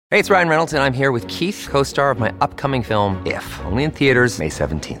Hey, it's Ryan Reynolds, and I'm here with Keith, co-star of my upcoming film, If, only in theaters May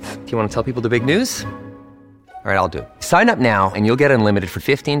 17th. Do you want to tell people the big news? All right, I'll do it. Sign up now and you'll get unlimited for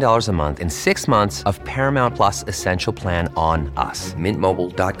 $15 a month and 6 months of Paramount Plus Essential Plan on us.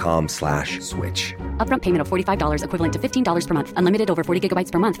 MintMobile.com/switch. Upfront payment of $45 equivalent to $15 per month. Unlimited over 40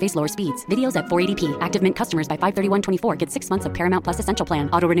 gigabytes per month. Face lower speeds. Videos at 480p. Active Mint customers by 531.24 get 6 months of Paramount Plus Essential Plan.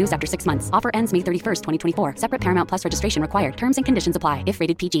 Auto renews after 6 months. Offer ends May 31st, 2024. Separate Paramount Plus registration required. Terms and conditions apply if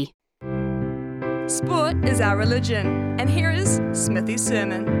rated PG. Sport is our religion. And here is Smithy's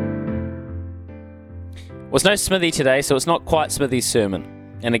sermon. Well, it's no Smithy today, so it's not quite Smithy's sermon.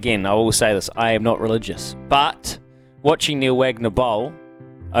 And again, I will say this, I am not religious. But watching Neil Wagner bowl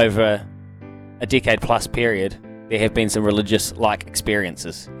over a decade-plus period, there have been some religious-like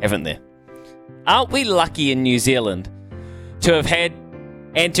experiences, haven't there? Aren't we lucky in New Zealand to have had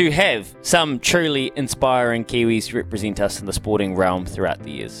and to have some truly inspiring Kiwis represent us in the sporting realm throughout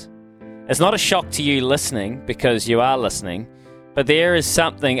the years? It's not a shock to you listening, because you are listening, but there is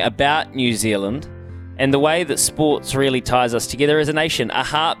something about New Zealand and the way that sports really ties us together as a nation, a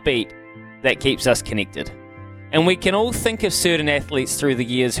heartbeat that keeps us connected. And we can all think of certain athletes through the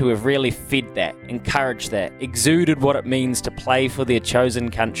years who have really fed that, encouraged that, exuded what it means to play for their chosen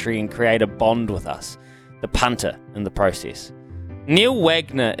country and create a bond with us, the punter in the process. Neil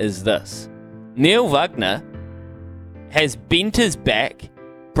Wagner is this. Neil Wagner has bent his back,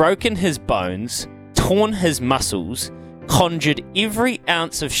 broken his bones, torn his muscles, conjured every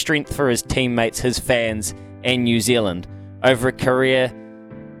ounce of strength for his teammates, his fans, and New Zealand over a career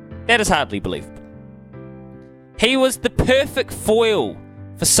that is hardly believable. He was the perfect foil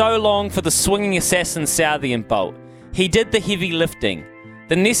for so long for the swinging assassin Southey and Bolt. He did the heavy lifting,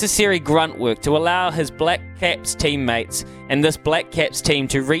 the necessary grunt work to allow his Black Caps teammates and this Black Caps team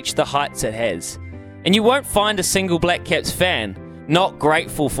to reach the heights it has. And you won't find a single Black Caps fan not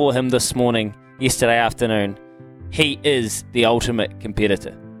grateful for him this morning, yesterday afternoon. He is the ultimate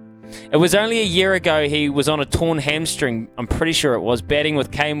competitor. It was only a year ago he was on a torn hamstring, I'm pretty sure it was, batting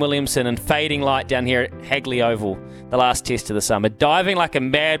with Kane Williamson in fading light down here at Hagley Oval, the last test of the summer, diving like a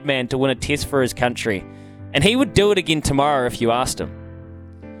madman to win a test for his country. And he would do it again tomorrow if you asked him.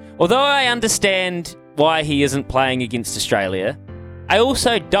 Although I understand why he isn't playing against Australia, I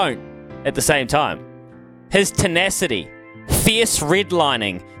also don't at the same time. His tenacity, fierce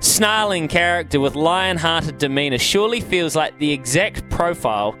redlining, snarling character with lion-hearted demeanour surely feels like the exact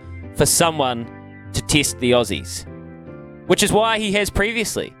profile for someone to test the Aussies. Which is why he has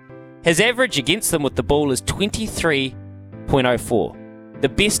previously. His average against them with the ball is 23.04, the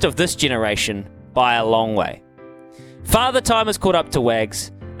best of this generation by a long way. Father Time has caught up to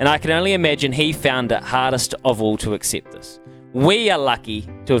Wags, and I can only imagine he found it hardest of all to accept this. We are lucky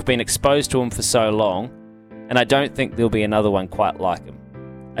to have been exposed to him for so long, and I don't think there'll be another one quite like him.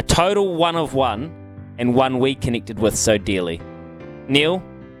 A total one of one, and one we connected with so dearly. Neil,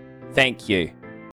 thank you.